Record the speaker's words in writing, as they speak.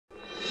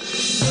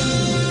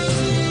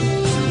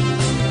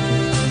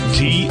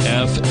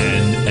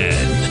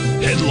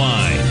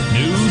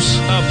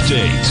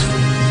Update.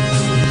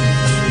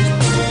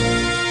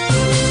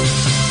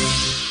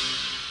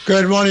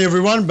 Good morning,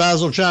 everyone.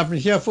 Basil Chapman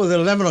here for the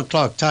 11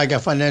 o'clock Tiger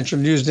Financial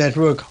News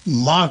Network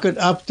Market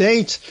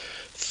Update.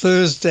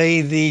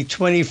 Thursday, the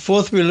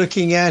 24th, we're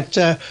looking at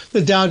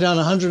the Dow down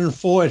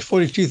 104 at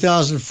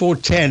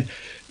 42,410.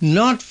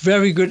 Not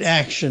very good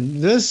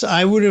action. This,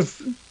 I would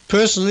have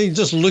personally,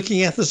 just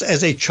looking at this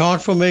as a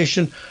chart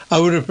formation, I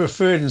would have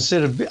preferred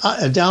instead of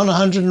down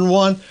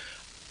 101,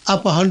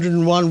 up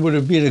 101 would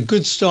have been a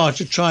good start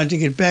to trying to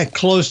get back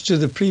close to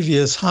the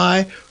previous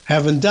high.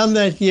 Haven't done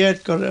that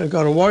yet. Got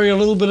to worry a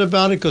little bit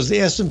about it because the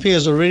S&P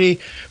has already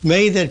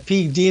made that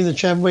peak D in the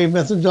Chapman wave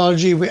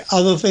methodology where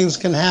other things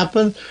can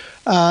happen.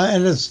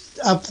 And it's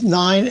up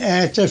 9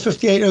 at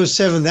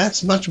 58.07.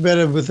 That's much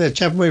better with the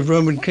Chapman wave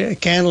Roman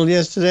candle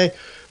yesterday.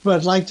 But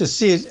I'd like to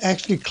see it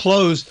actually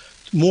close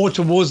more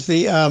towards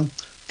the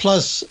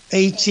plus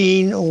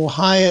 18 or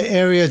higher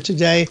area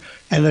today,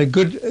 and a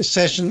good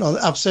session on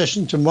up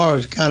session tomorrow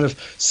to kind of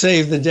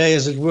save the day,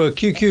 as it were.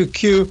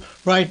 QQQ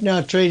right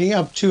now trading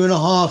up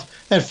 2.5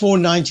 at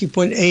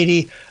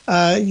 490.80.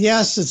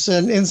 Yes, it's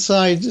an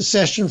inside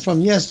session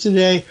from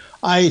yesterday.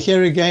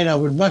 Here again, I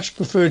would much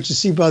prefer to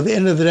see by the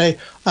end of the day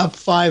up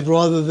 5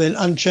 rather than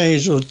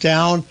unchanged or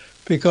down,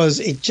 because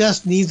it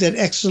just needs that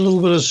extra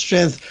little bit of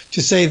strength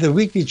to say the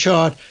weekly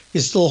chart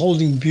is still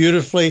holding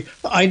beautifully.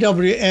 The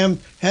IWM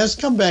has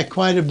come back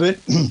quite a bit.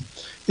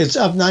 It's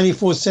up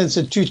 94 cents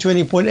at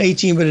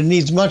 220.18, but it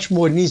needs much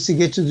more. It needs to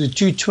get to the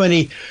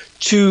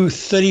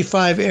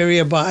 220-235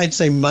 area by, I'd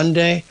say,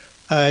 Monday.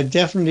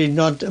 Definitely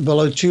not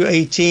below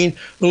 218.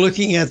 We're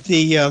looking at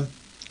the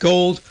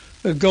gold.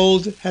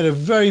 Gold had a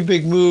very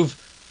big move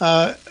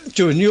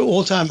to a new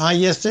all-time high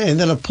yesterday, and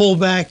then a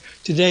pullback.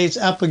 Today it's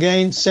up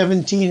again,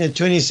 17 at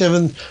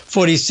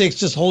 27.46,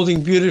 just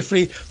holding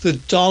beautifully. The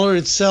dollar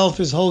itself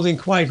is holding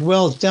quite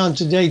well. It's down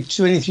today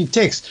 23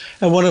 ticks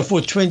at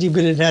 104.20,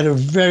 but it had a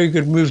very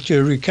good move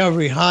to a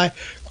recovery high.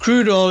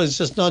 Crude oil is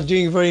just not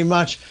doing very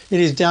much. It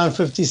is down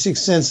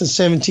 56 cents at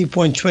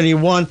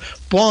 70.21.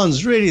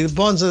 Bonds, really, the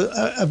bonds are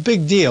a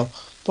big deal.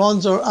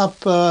 Bonds are up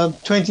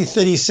 20,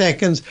 30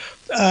 seconds.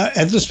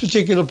 At this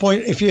particular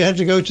point, if you had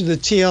to go to the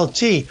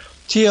TLT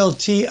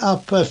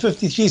up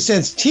 53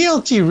 cents.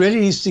 TLT really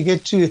needs to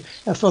get to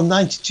from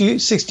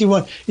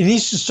 92.61. It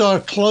needs to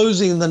start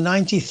closing in the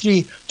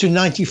 93 to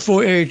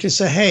 94 area to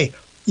say, hey,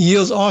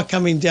 yields are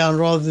coming down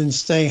rather than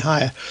staying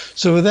higher.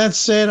 So with that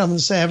said, I'm going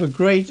to say have a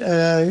great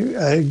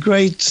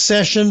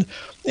session,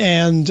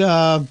 and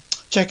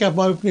check out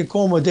my opening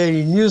call, my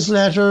daily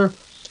newsletter,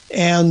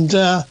 and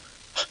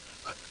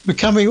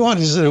becoming what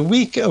is it, a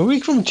week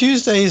from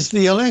Tuesday is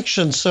the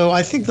election, so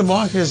I think the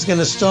market is going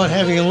to start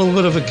having a little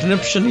bit of a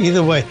conniption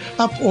either way,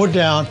 up or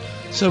down.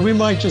 So we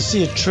might just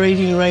see a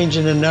trading range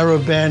in a narrow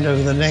band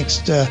over the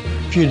next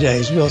few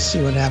days. We'll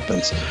see what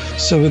happens.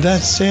 So with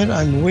that said,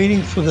 I'm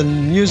waiting for the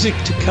music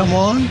to come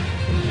on.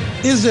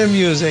 Is there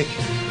music?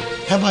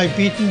 Have I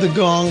beaten the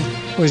gong,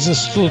 or is there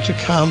still to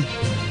come?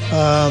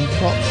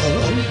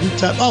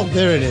 Oh,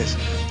 there it is.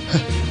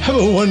 Have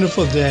a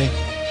wonderful day.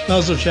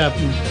 Basil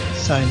Chapman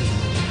signing.